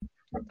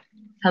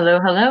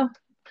Hello, hello.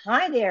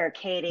 Hi there,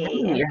 Katie,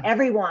 Hey. and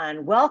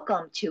everyone.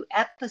 Welcome to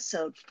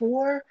episode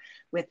 4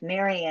 with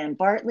Marianne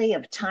Bartley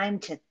of Time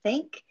to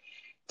Think.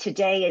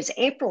 Today is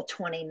April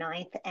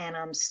 29th, and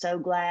I'm so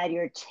glad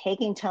you're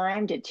taking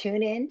time to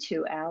tune in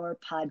to our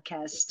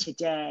podcast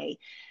today.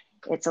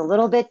 It's a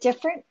little bit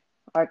different.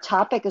 Our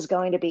topic is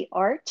going to be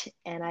art,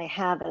 and I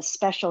have a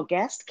special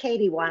guest.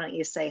 Katie, why don't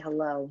you say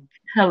hello?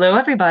 Hello,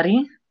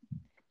 everybody.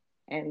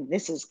 And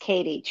this is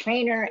Katie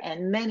Trainer,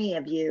 and many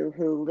of you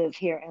who live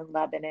here in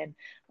Lebanon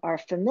are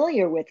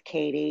familiar with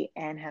Katie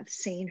and have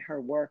seen her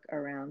work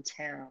around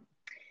town.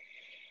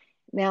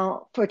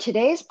 Now, for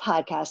today's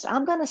podcast,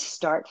 I'm going to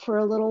start for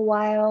a little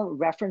while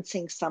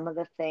referencing some of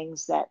the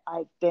things that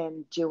I've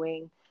been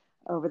doing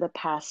over the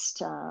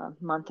past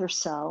month or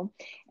so.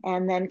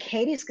 And then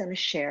Katie's going to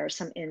share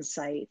some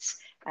insights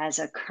as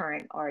a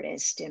current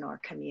artist in our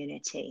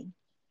community.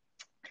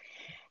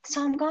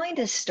 So I'm going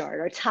to start.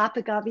 Our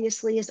topic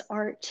obviously is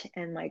art,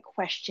 and my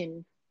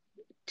question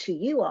to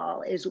you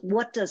all is,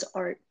 what does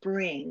art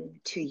bring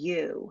to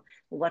you?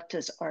 What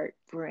does art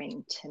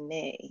bring to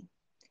me?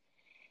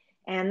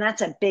 And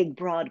that's a big,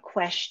 broad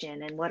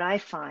question. And what I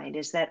find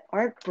is that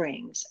art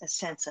brings a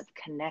sense of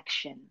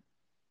connection,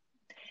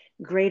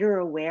 greater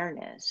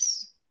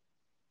awareness,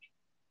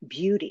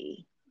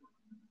 beauty,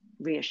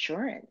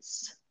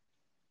 reassurance,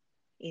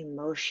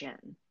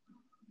 emotion,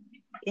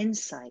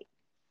 insight,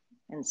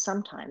 and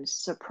sometimes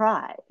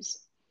surprise.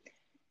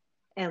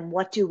 And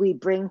what do we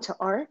bring to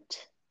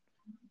art?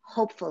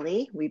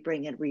 Hopefully, we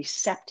bring a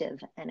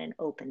receptive and an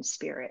open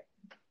spirit.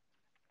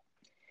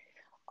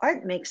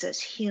 Art makes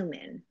us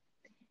human.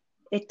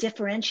 It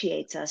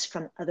differentiates us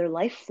from other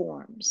life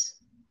forms.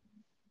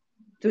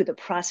 Through the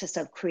process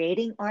of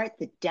creating art,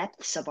 the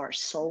depths of our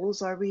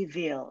souls are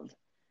revealed.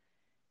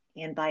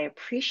 And by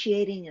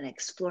appreciating and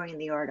exploring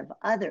the art of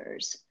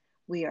others,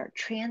 we are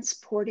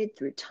transported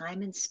through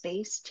time and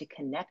space to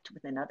connect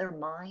with another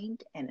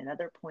mind and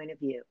another point of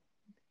view.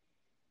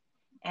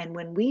 And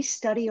when we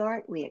study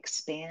art, we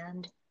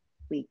expand,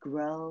 we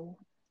grow,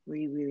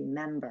 we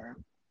remember.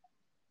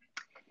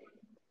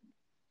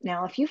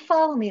 Now, if you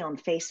follow me on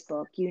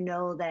Facebook, you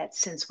know that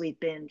since we've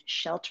been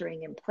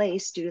sheltering in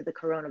place due to the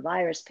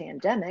coronavirus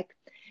pandemic,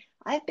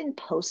 I've been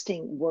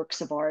posting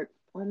works of art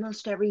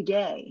almost every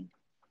day.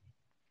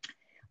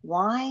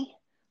 Why?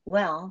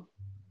 Well,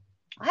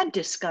 I've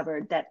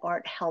discovered that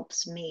art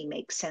helps me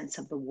make sense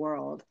of the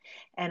world,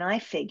 and I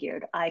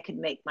figured I could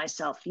make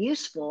myself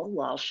useful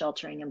while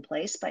sheltering in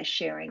place by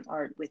sharing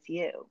art with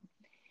you.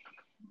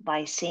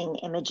 By seeing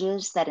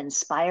images that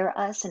inspire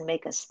us and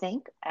make us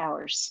think,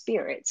 our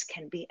spirits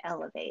can be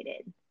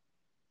elevated.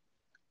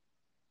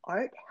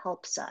 Art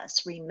helps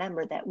us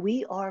remember that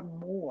we are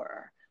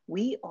more.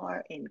 We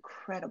are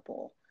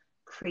incredible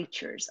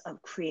creatures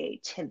of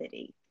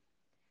creativity.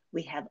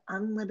 We have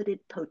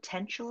unlimited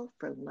potential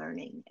for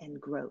learning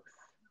and growth.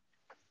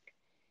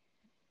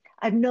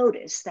 I've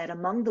noticed that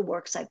among the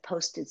works I've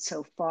posted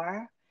so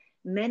far,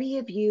 many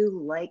of you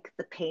like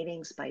the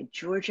paintings by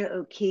Georgia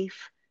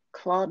O'Keeffe,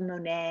 Claude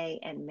Monet,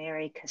 and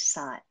Mary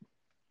Cassatt.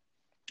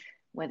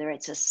 Whether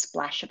it's a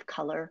splash of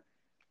color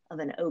of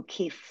an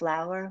O'Keeffe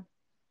flower,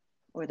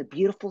 or the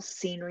beautiful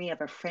scenery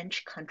of a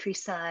French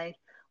countryside,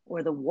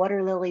 or the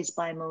water lilies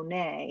by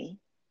Monet,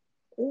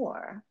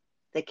 or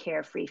the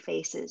carefree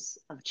faces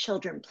of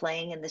children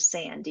playing in the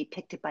sand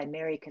depicted by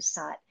Mary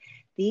Cassatt,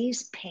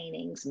 these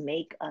paintings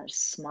make us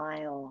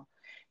smile.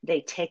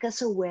 They take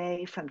us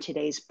away from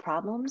today's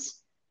problems,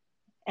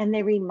 and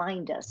they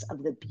remind us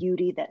of the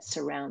beauty that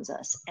surrounds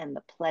us and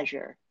the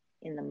pleasure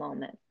in the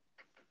moment.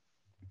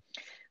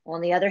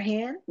 On the other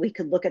hand, we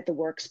could look at the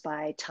works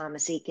by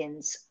Thomas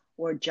Eakins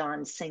or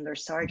John Singer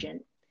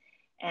Sargent,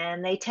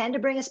 and they tend to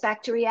bring us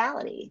back to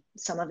reality.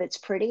 Some of it's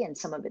pretty and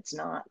some of it's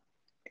not.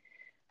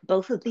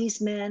 Both of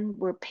these men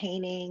were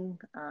painting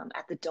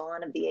at the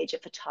dawn of the age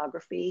of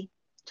photography.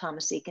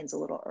 Thomas Eakins a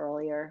little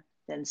earlier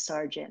than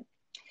Sargent.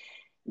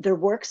 Their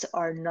works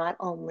are not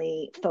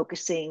only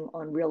focusing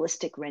on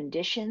realistic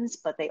renditions,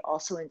 but they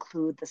also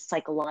include the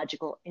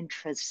psychological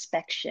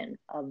introspection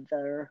of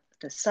the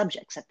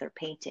subjects that they're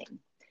painting.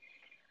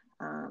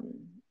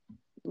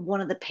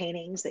 One of the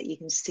paintings that you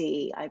can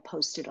see I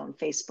posted on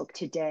Facebook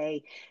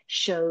today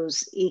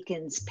shows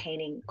Eakins'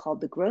 painting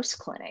called The Gross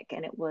Clinic,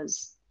 and it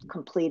was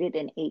completed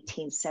in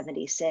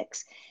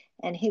 1876.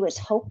 And he was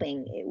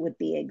hoping it would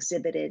be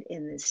exhibited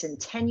in the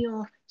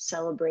centennial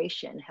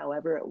celebration.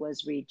 However, it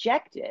was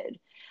rejected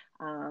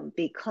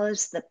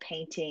because the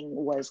painting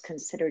was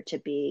considered to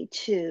be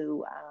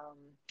too,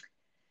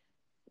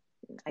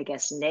 I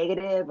guess,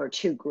 negative or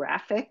too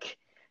graphic,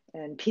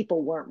 and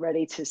people weren't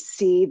ready to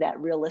see that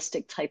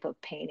realistic type of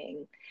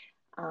painting.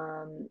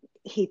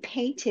 He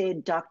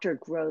painted Dr.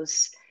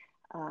 Gross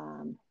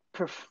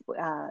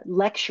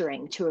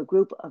lecturing to a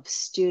group of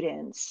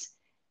students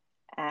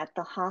at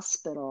the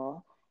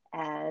hospital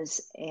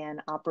as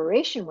an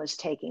operation was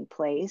taking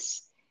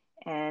place,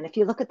 And if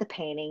you look at the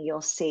painting,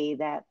 you'll see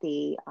that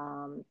the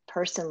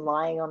person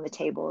lying on the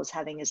table is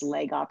having his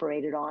leg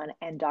operated on,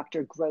 and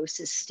Dr.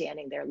 Gross is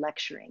standing there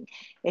lecturing.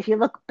 If you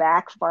look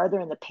back farther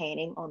in the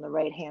painting on the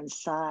right-hand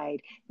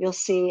side, you'll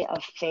see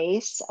a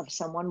face of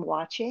someone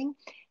watching,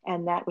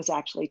 and that was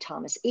actually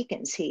Thomas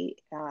Eakins. He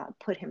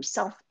put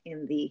himself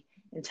in the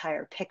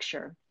entire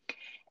picture.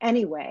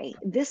 Anyway,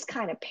 this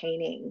kind of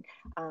painting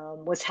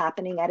was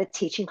happening at a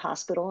teaching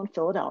hospital in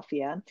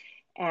Philadelphia.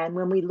 And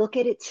when we look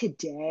at it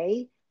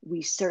today,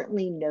 we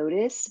certainly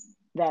notice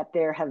that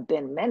there have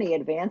been many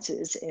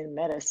advances in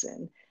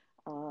medicine.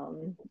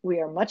 We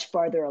are much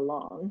farther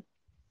along.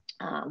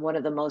 One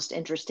of the most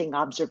interesting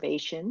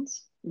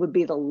observations would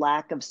be the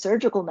lack of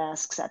surgical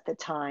masks at the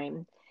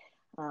time.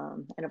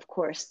 And of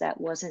course, that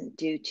wasn't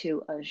due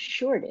to a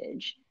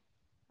shortage,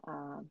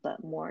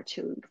 but more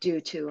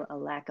due to a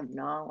lack of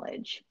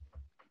knowledge.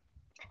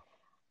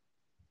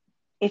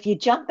 If you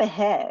jump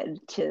ahead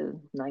to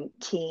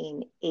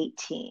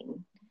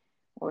 1918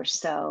 or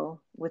so,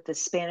 with the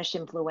Spanish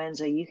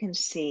influenza, you can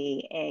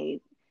see a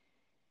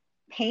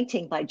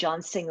painting by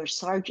John Singer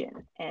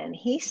Sargent, and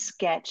he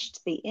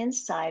sketched the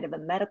inside of a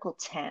medical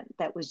tent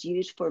that was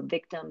used for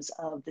victims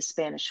of the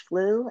Spanish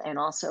flu and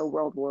also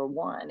World War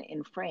I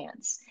in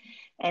France.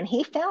 And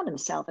he found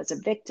himself as a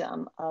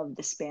victim of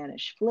the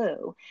Spanish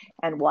flu.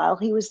 And while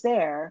he was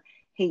there,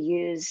 he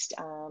used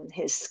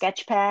his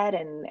sketch pad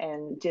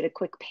and did a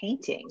quick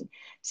painting.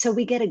 So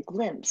we get a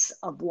glimpse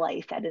of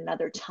life at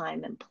another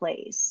time and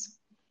place.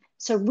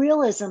 So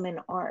realism in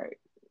art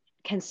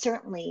can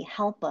certainly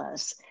help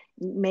us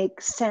make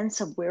sense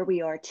of where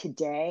we are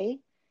today,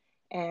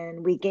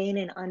 and we gain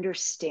an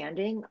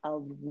understanding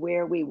of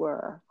where we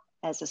were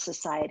as a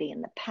society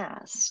in the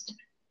past.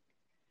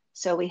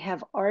 So we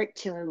have art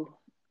to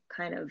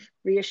kind of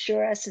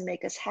reassure us and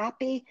make us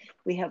happy.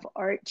 We have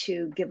art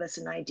to give us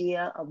an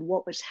idea of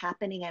what was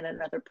happening at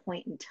another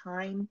point in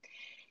time.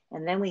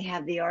 And then we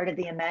have the art of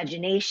the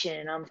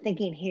imagination. I'm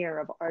thinking here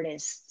of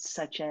artists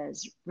such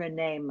as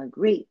Rene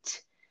Magritte,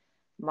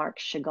 Marc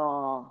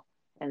Chagall,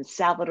 and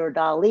Salvador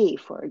Dali,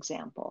 for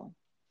example.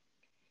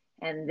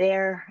 And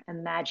their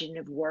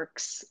imaginative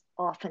works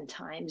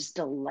oftentimes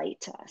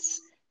delight us.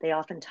 They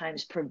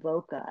oftentimes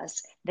provoke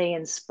us. They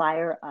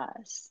inspire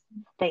us.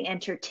 They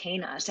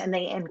entertain us, and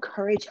they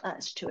encourage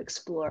us to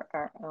explore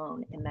our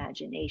own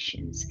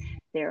imaginations.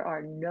 There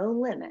are no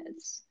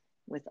limits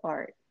with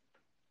art.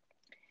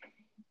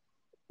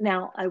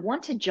 Now, I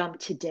want to jump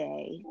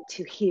today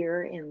to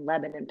here in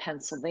Lebanon,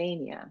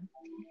 Pennsylvania,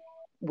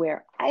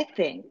 where I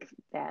think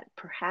that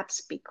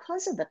perhaps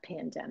because of the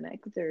pandemic,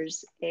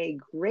 there's a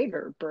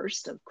greater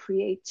burst of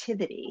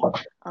creativity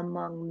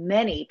among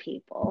many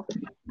people.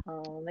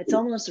 It's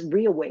almost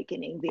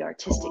reawakening the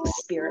artistic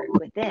spirit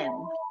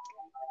within.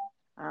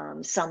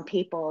 Some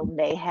people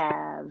may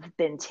have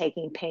been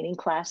taking painting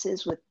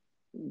classes with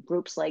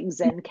groups like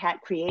Zen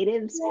Cat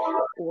Creatives,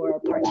 or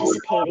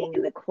participating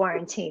in the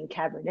Quarantine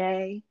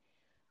Cabernet,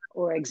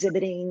 or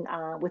exhibiting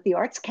with the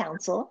Arts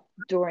Council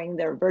during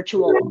their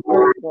virtual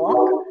art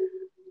walk,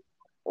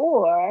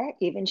 or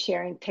even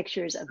sharing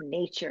pictures of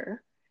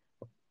nature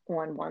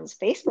on one's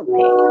Facebook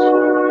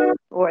page,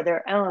 or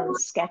their own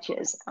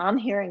sketches. I'm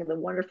hearing the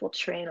wonderful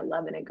train of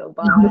Lebanon go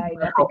by.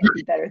 Nothing could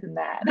be better than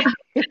that.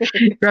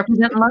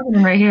 Representing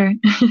Lebanon right here.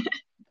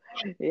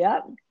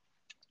 Yep.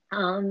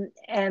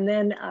 And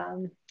then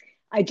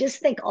I just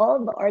think all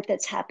of the art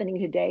that's happening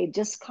today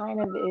just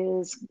kind of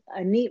is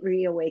a neat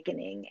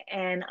reawakening.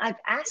 And I've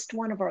asked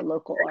one of our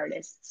local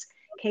artists,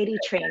 Katie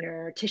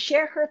Trainer, to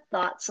share her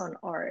thoughts on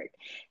art.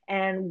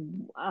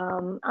 And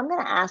I'm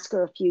going to ask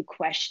her a few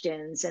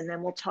questions, and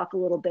then we'll talk a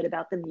little bit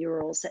about the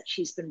murals that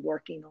she's been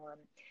working on.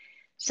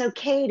 So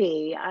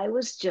Katie, I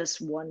was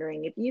just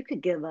wondering if you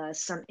could give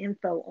us some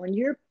info on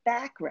your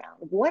background.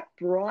 What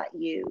brought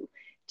you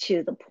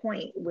to the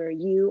point where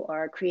you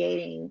are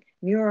creating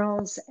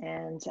murals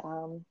and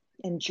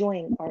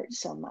enjoying art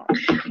so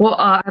much? Well,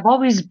 I've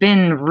always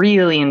been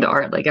really into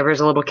art, like ever as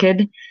a little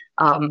kid,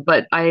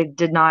 but I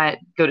did not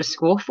go to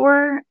school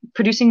for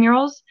producing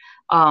murals.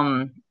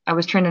 I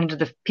was trained into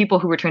the people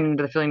who were trained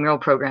into the Philly Mural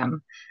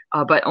program,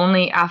 but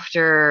only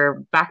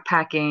after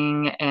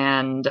backpacking,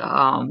 and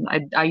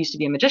I used to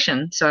be a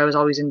magician, so I was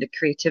always into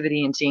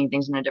creativity and seeing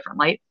things in a different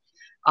light.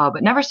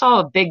 But never saw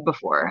a big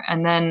before.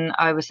 And then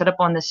I was set up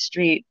on this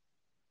street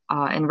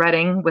in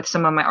Reading with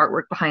some of my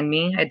artwork behind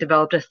me. I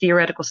developed a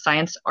theoretical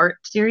science art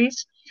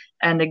series,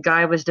 and a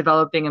guy was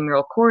developing a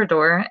mural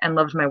corridor and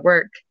loved my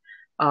work.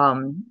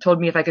 Told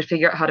me if I could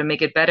figure out how to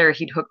make it better,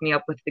 he'd hook me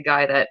up with the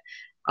guy that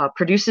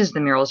produces the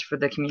murals for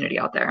the community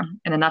out there.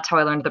 And then that's how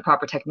I learned the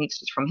proper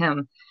techniques, was from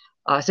him.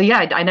 So yeah,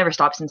 I never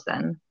stopped since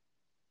then.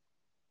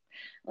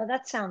 Well,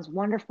 that sounds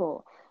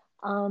wonderful.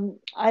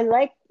 I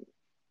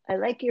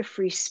like your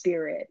free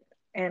spirit.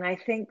 And I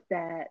think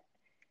that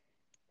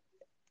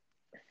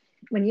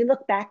when you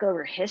look back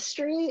over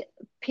history,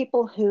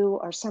 people who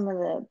are some of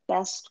the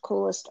best,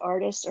 coolest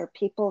artists are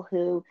people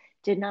who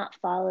did not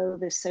follow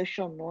the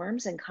social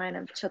norms and kind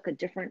of took a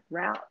different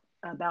route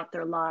about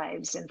their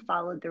lives and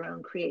followed their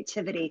own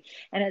creativity.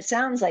 And it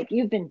sounds like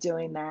you've been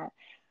doing that.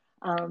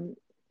 Um,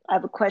 I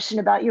have a question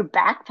about your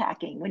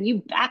backpacking. When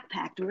you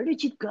backpacked, where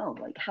did you go?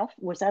 Like, how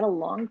was that a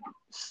long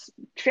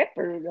trip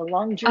or a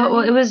long Oh,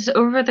 well, it journey? was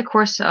over the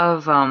course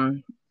of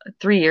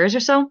 3 years or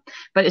so,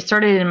 but it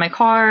started in my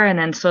car and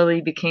then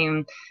slowly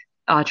became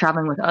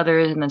traveling with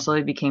others, and then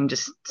slowly became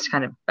just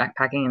kind of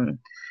backpacking and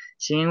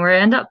seeing where I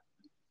end up.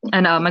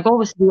 And my goal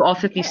was to do all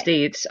 50 Okay,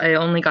 states. I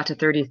only got to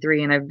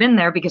 33, and I've been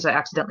there because I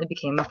accidentally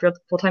became a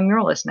full-time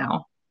muralist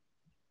now,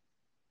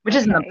 which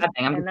isn't a bad okay,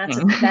 thing. I'm and just that's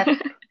saying. that.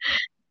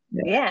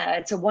 Yeah. Yeah,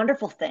 it's a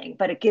wonderful thing,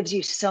 but it gives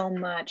you so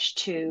much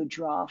to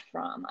draw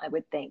from, I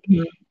would think.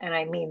 And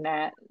I mean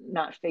that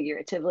not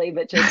figuratively,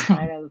 but just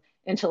kind of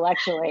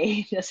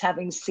intellectually, just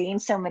having seen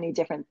so many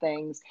different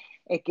things,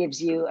 it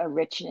gives you a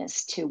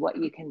richness to what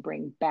you can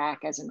bring back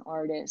as an Yeah,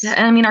 artist.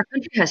 and I mean, our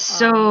country has Um,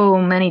 so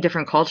many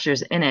different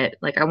cultures in it.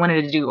 Like, I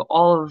wanted to do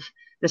all of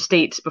the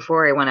states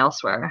before I went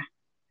elsewhere.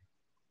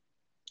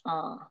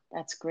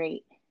 that's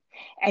great.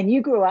 And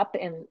you grew up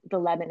in the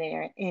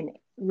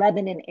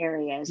Lebanon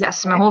area, is that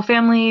Yes, my whole correct?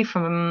 family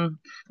from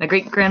my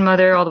great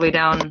grandmother all the way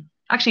down.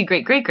 Actually,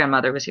 great great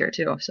grandmother was here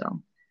too.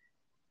 So,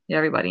 yeah,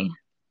 everybody.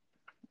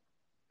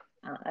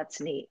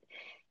 That's neat.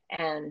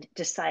 And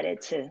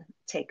decided to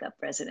take up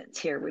residence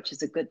here, which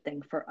is a good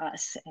thing for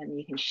us. And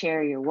you can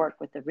share your work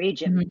with the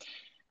region. Mhm.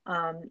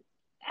 Um,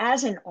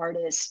 as an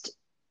artist,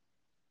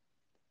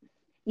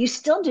 you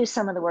still do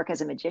some of the work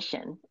as a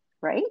magician,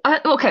 right?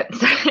 Okay,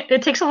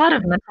 it takes a lot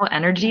of mental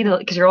energy to, Uh-huh.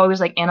 because you're always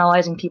like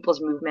analyzing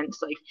people's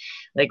movements,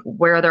 like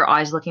where are their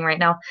eyes looking right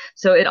now.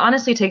 So it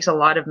honestly takes a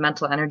lot of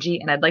mental energy,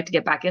 and I'd like to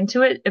get back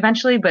into it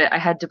eventually, but I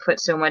had to put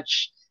so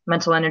much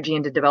mental energy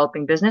into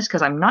developing business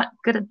because I'm not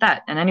good at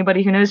that, and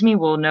anybody who knows me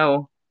will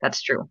know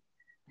that's true.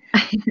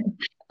 So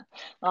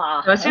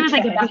Ah, as soon as I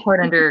get that okay. part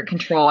under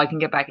control, I can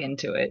get back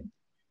into it.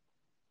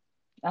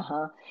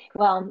 Uh-huh.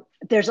 Well,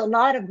 there's a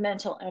lot of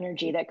mental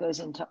energy that goes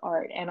into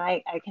art. And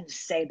I can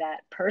say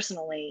that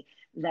personally,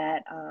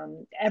 that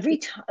every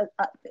time,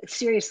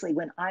 seriously,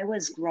 when I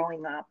was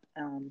growing up,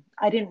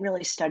 I didn't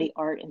really study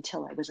art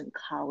until I was in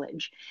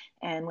college.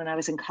 And when I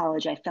was in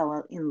college, I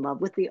fell in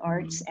love with the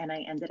arts Mhm. and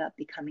I ended up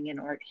becoming an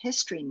art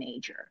history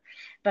major.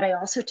 But I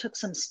also took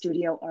some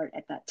studio art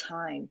at that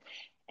time.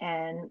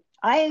 And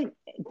I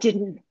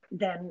didn't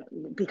then,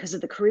 because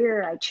of the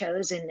career I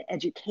chose in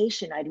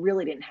education, I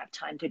really didn't have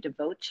time to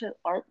devote to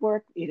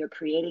artwork, either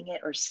creating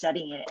it or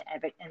studying it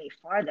any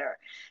farther.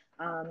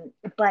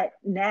 But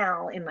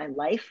now in my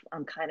life,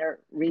 I'm kind of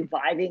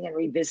reviving and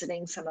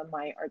revisiting some of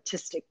my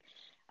artistic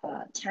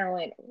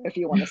talent, if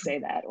you want to say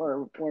that,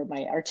 or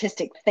my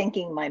artistic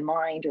thinking, my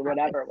mind, or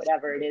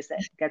whatever it is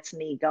that gets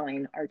me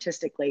going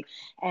artistically.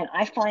 And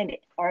I find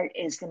art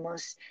is the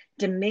most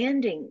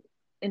demanding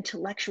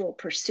intellectual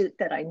pursuit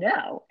that I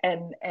know,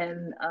 and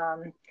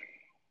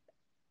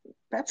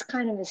that's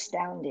kind of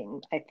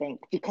astounding, I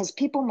think, because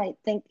people might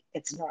think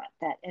it's not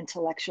that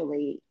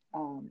intellectually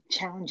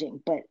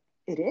challenging, but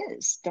it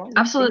is. Don't you think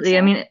Absolutely.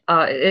 I so? mean,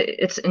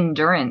 it's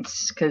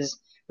endurance because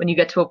when you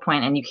get to a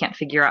point and you can't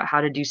figure out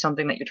how to do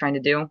something that you're trying to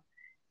do,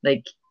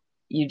 like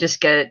you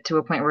just get to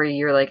a point where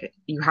you're like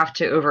you have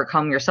to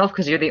overcome yourself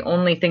because you're the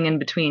only thing in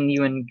between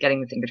you and getting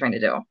the thing you're trying to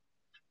do.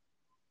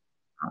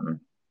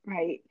 Um,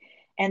 Right.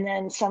 And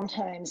then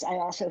sometimes I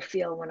also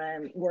feel when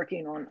I'm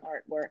working on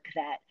artwork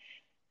that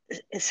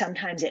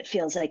sometimes it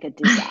feels like a yeah,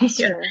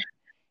 disaster,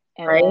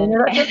 and right.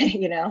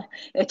 then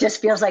it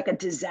just feels like a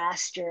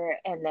disaster,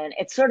 and then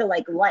it's sort of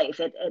like life.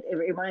 It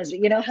reminds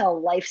me, how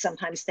life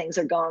sometimes things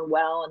are going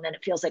well and then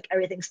it feels like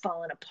everything's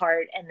falling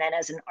apart, and then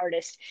as an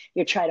artist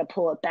you try to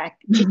pull it back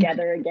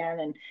together again.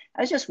 And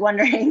I was just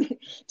wondering,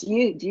 do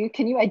you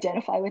can you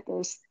identify with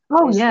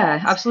Oh those yeah,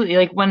 thoughts? absolutely.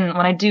 Like when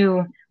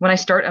I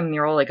start a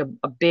mural, like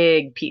a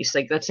big piece,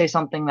 like let's say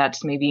something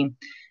that's maybe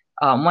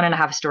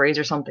 1.5 stories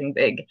or something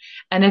big.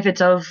 And if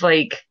it's of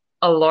like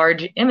a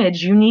large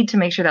image, you need to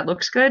make sure that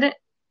looks good.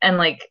 And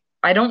like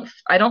I don't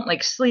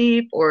like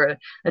sleep, or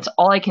that's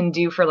all I can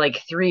do for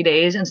like 3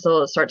 days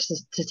until it starts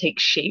to take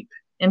shape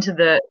into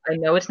the I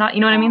know it's not,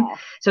 you know what I mean? Ah,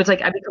 So it's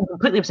like I become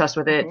completely obsessed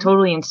with it, mhm.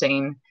 totally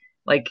insane.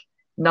 Like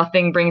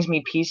nothing brings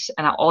me peace,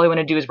 and all I want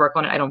to do is work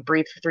on it. I don't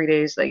breathe for 3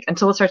 days, like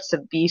until it starts to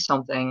be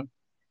something.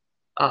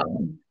 You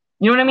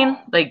know what I mean?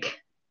 Ah. Like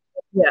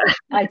yeah.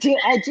 I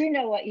do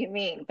know what you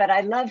mean, but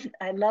I love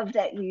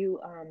that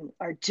you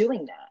are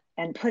doing that,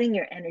 and putting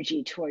your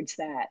energy towards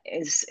that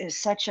is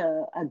such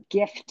a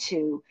gift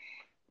to,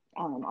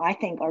 I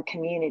think, our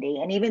community.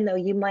 And even though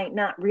you might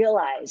not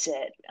realize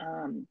it,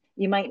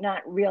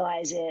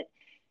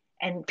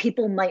 and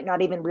people might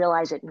not even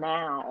realize it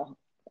now.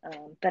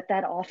 But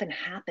that often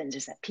happens,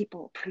 is that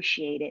people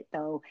appreciate it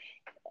though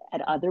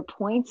at other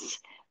points.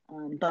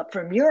 But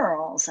for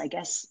murals, I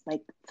guess,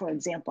 like, for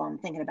example, I'm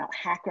thinking about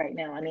Hack right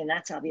now. I mean,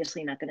 that's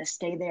obviously not going to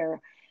stay there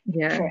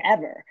Yeah.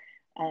 forever.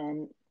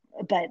 Um,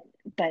 but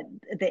but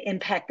the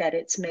impact that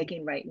it's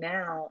making right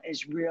now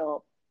is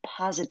real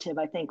positive,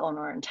 I think, on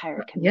our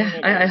entire Yeah,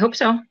 I community. hope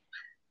so.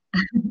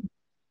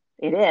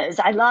 It is.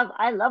 I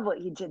love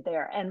what you did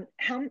there. And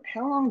how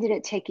long did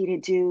it take you to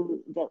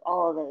do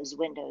all of those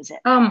windows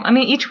at I Hack?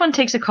 mean, each one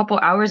takes a couple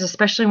hours,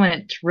 especially when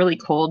it's really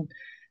cold.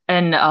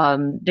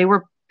 And they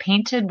were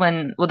painted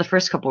when, well, the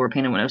first couple were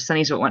painted when it was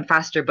sunny, so it went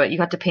faster, but you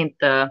had to paint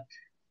the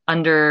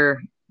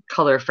under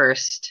color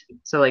first.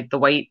 So like the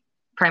white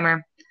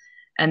primer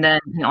and then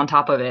on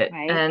top of it.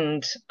 Right.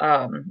 And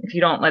if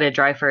you don't let it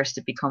dry first,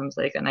 it becomes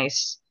like a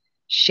nice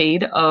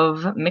shade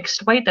of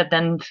mixed white that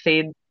then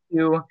fades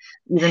to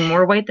even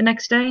more white the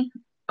next day.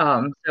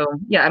 So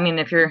yeah, I mean,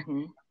 if you're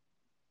Mm-hmm.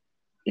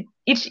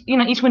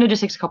 each window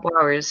just takes a couple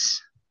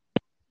hours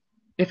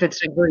if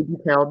it's like really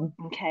detailed.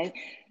 Okay.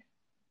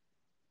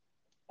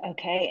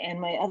 Okay.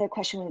 And my other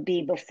question would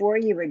be, before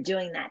you were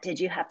doing that, did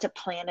you have to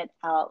plan it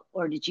out,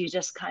 or did you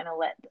just kind of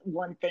let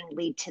one thing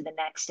lead to the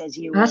next as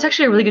you That's were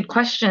actually a really good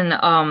creating it?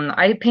 question.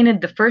 I painted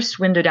the first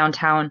window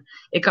downtown.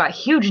 It got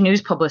huge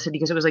news publicity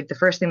because it was like the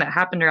first thing that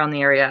happened around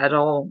the area at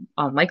all,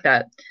 like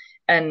that.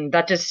 And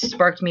that just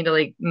sparked me to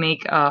like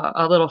make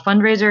a little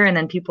fundraiser, and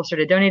then people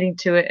started donating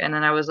to it. And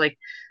then I was like,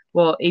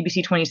 well,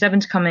 ABC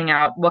 27's coming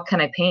out. What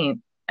can I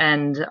paint?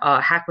 And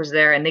Hack was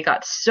there, and they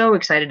got so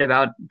excited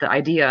about the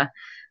idea.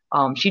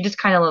 She just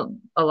kind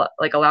of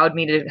like allowed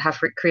me to have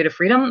creative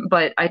freedom,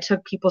 but I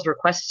took people's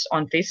requests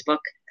on Facebook.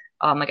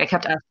 Like I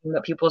kept asking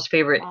what people's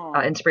favorite Oh,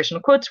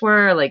 inspirational quotes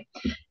were, like,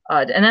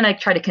 and then I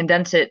tried to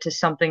condense it to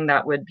something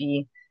that would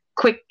be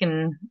quick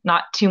and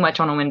not too much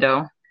on a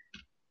window.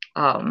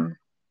 Um,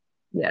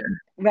 yeah.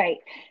 right,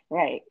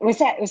 right. Was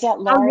that Oh yeah,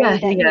 Laurie yeah,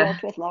 that you yeah.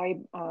 worked with?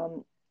 Laurie,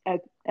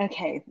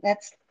 okay,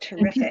 that's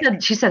And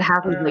terrific. she said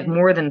Half was like Um,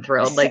 more than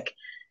thrilled, so, like,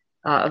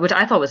 which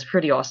I thought was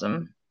pretty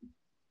awesome.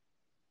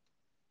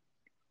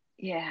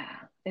 yeah,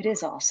 it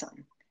is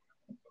awesome.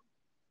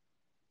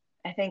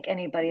 I think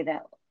anybody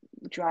that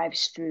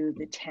drives through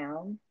the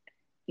town,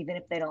 even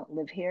if they don't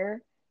live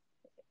here,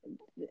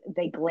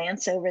 they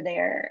glance over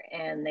there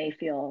and they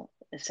feel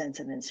a sense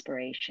of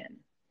inspiration.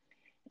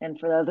 And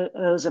for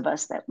those of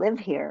us that live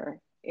here,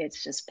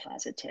 it's just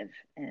positive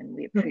and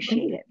we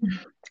appreciate it.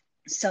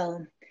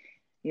 So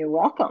you're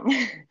welcome.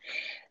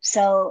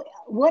 So,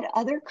 what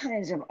other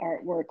kinds of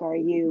artwork are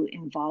you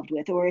involved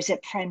with, or is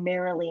it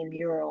primarily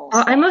murals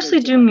I that you're mostly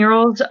do doing?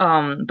 murals,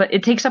 but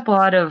it takes up a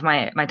lot of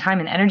my time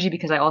and energy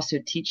because I also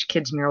teach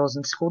kids murals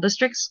in school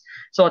districts.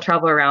 So I'll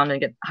travel around and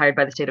get hired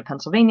by the state of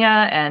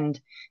Pennsylvania and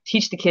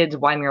teach the kids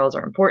why murals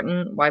are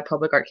important, why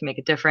public art can make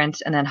a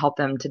difference, and then help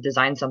them to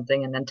design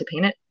something and then to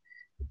paint it.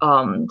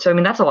 So I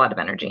mean that's a lot of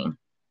energy.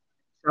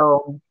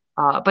 So,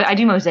 but I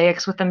do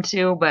mosaics with them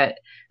too. But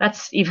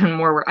that's even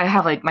more work. I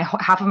have like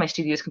half of my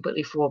studio is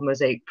completely full of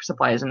mosaic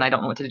supplies, and I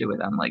don't know what to do with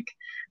them. Like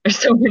there's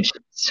so much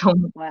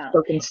Wow.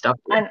 broken stuff.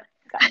 And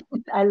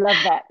I love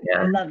that. I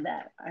Yeah. love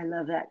that. I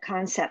love that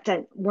concept.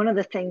 And one of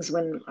the things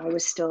when I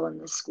was still in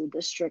the school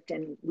district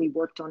and we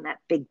worked on that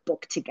big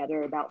book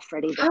together about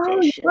Freddie the Oh,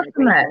 you Fish and the worked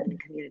on Great that. Haven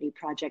Community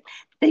Project,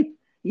 they,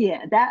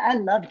 yeah, that I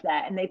loved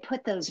that. And they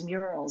put those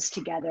murals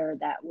together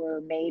that were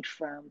made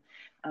from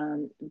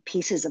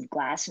pieces of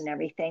glass and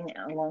everything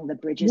along the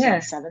bridges on Yeah.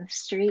 7th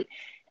Street.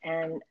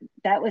 And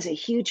that was a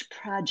huge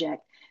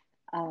project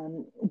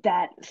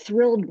that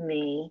thrilled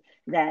me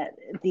that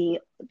the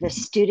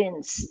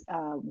students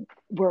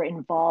were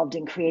involved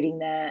in creating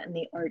that, and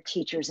the art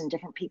teachers and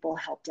different people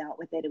helped out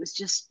with it. It was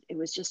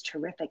just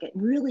terrific. It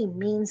really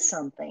means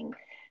something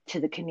to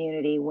the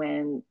community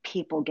when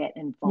people get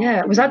Yeah.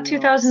 involved Was in that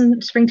murals.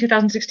 2000, spring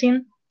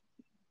 2016?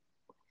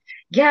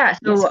 Yeah. Yes,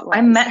 So it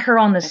I met was. her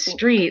on the I think.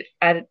 street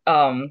at,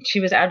 she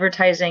was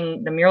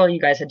advertising the mural you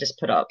guys had just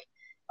put up,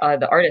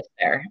 the artist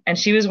there. And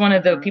she was one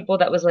of the Uh-huh. people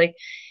that was like,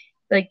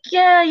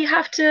 yeah, you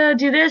have to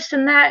do this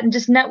and that and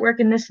just network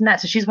and this and that.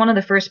 So she's one of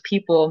the first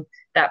people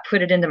that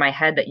put it into my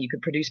head that you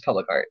could produce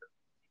public art.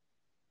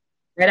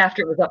 Right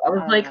after it was up, I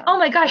was like, oh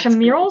my gosh, a That's good.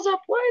 mural's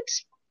up? What?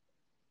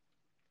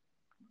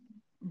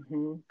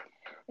 Hmm.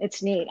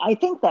 It's neat. I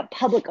think that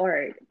public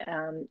art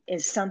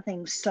is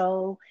something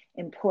so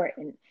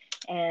important.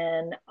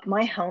 And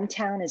my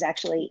hometown is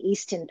actually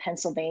Easton,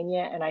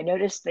 Pennsylvania. And I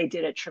noticed they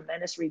did a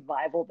tremendous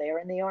revival there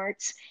in the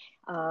arts.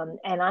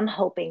 And I'm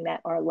hoping that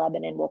our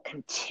Lebanon will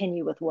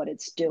continue with what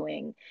it's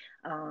doing.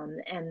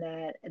 And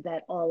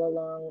that all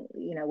along,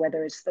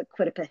 whether it's the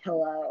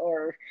Quittapahilla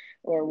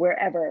or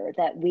wherever,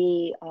 that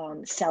we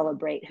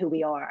celebrate who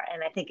we are.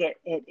 And I think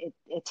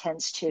it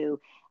tends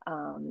to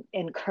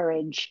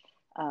encourage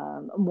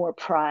more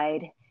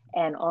pride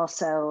and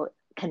also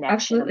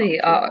connection among Absolutely.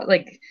 people.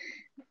 Like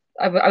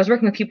I was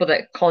working with people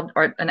that called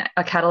art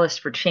a catalyst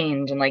for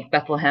change, and like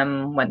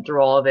Bethlehem went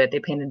through all of it. They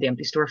painted the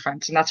empty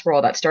storefronts, and that's where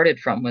all that started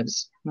from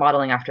was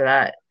modeling after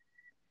that.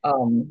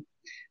 Um,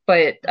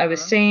 but I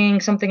was Uh-huh. saying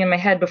something in my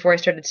head before I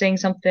started saying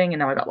something, and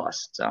now I got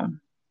lost. So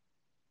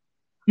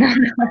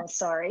Oh,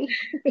 sorry.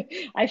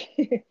 I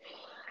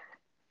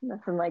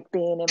nothing like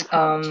being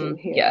impromptu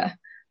yeah.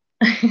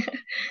 here.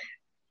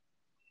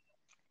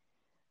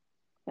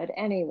 But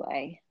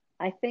anyway,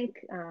 I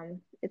think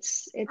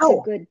it's a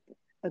Oh, good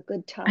I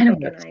know topic,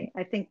 what and it's.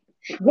 I think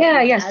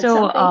Yeah, you yeah. had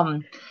So,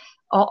 something.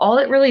 all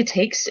it really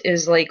takes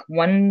is like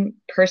one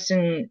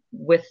person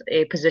with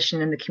a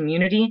position in the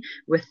community,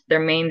 with their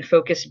main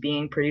focus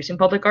being producing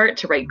public art,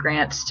 to write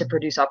grants, to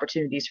produce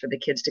opportunities for the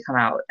kids to come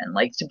out and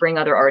like to bring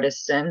other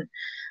artists in.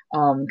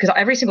 Because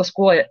every single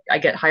school I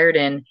get hired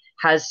in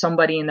has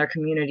somebody in their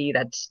community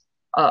that's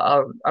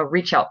a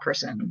reach out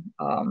person.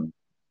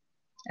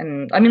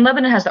 And I mean,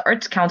 Lebanon has the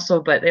Arts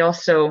Council, but they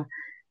also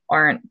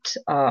aren't.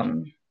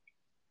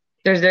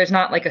 There's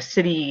not like a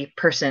city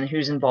person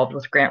who's involved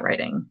with grant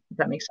writing. If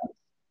that makes sense.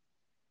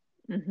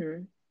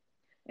 Mm-hmm.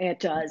 It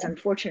does,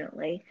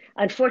 unfortunately.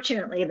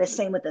 Unfortunately, the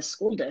same with the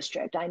school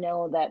district. I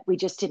know that we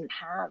didn't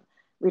have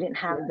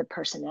the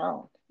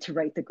personnel to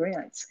write the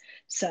grants.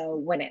 So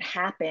when it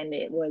happened,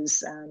 it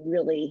was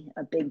really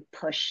a big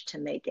push to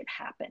make it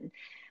happen.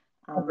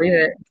 I believe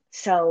it.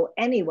 So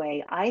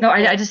anyway, I No,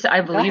 I think, just I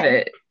go believe ahead.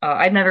 it.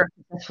 I've never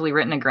successfully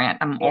written a grant.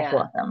 I'm awful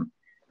Yeah. at them.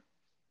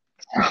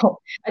 So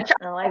I try.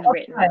 Oh, I've I'll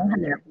written try. them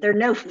and they're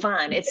no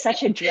fun. It's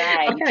such a I'll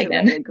drag try to write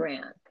a again.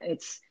 grant.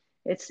 It's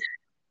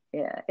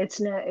yeah, it's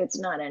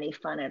not any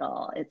fun at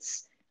all.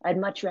 I'd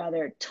much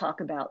rather talk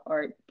about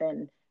art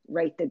than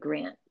write the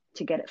grant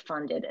to get it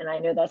funded. And I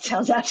know that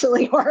sounds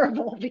absolutely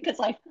horrible because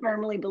I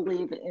firmly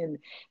believe in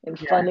Yeah.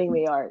 funding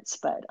the arts,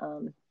 but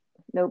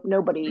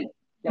nobody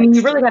I mean,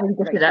 you likes really to got to be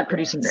gifted write the at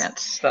producing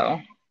grants. grants,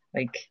 though.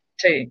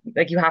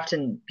 Like you have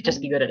to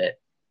just be good at it.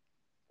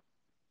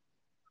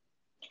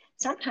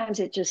 Sometimes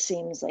it just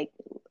seems like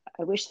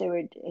I wish there were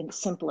a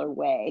simpler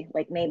way,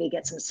 like maybe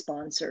get some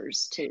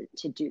sponsors to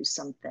do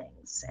some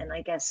things. And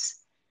I guess,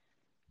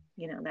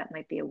 that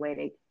might be a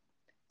way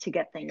to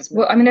get things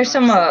Well, I moving mean, in there's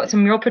our city.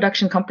 some mural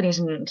production companies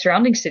in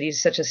surrounding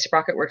cities, such as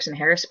Sprocket Works in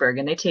Harrisburg,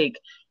 and they take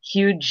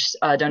huge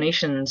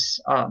donations.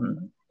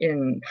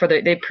 In for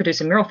they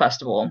produce a mural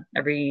festival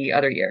every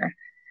other year.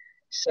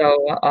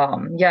 So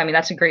yeah, I mean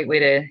that's a great way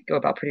to go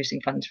about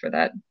producing funds for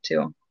that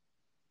too.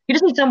 You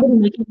just need somebody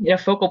making it a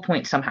focal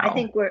point I somehow.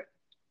 think we're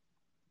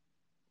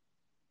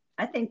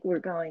I think we're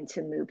going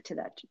to move to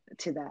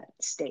that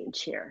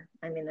stage here.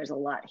 I mean, there's a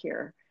lot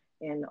here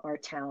in our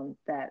town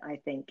that I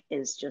think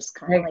is just I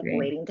kind of like agree.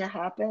 waiting to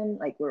happen.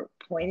 Like we're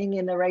pointing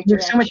in the right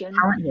There's so much direction,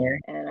 talent here.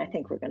 and I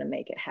think we're going to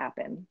make it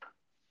happen.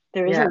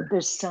 Yeah,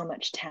 There's so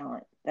much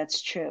talent.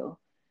 That's true.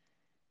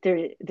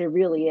 There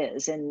really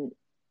is, and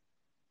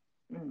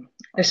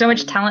there's so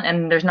much I'm talent,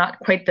 and there's not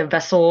quite the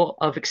vessel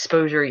of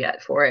exposure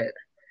yet for it.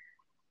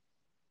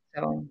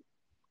 So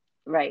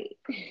right.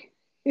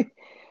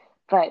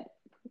 But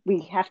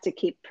we have to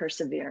keep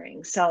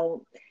persevering.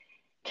 So,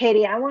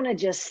 Katie, I want to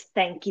just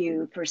thank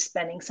you for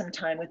spending some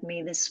time with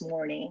me this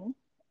morning.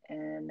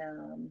 And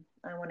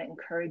I want to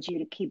encourage you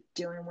to keep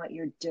doing what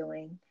you're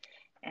doing.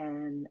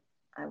 And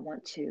I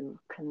want to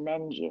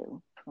commend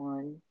you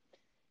on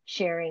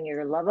sharing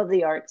your love of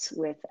the arts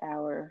with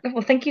our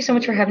well, thank you so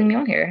much for having me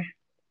community.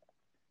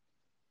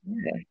 on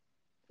here. Yeah.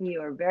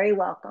 You are very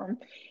welcome.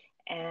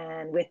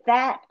 And with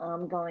that,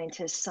 I'm going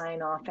to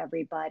sign off,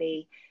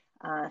 everybody.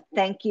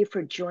 Thank you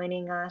for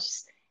joining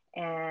us.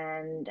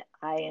 And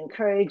I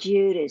encourage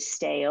you to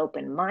stay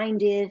open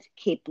minded,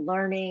 keep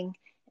learning,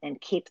 and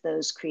keep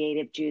those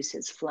creative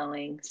juices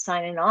flowing.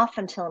 Signing off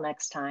until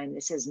next time,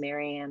 this is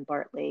Marianne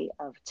Bartley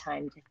of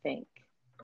Time to Think.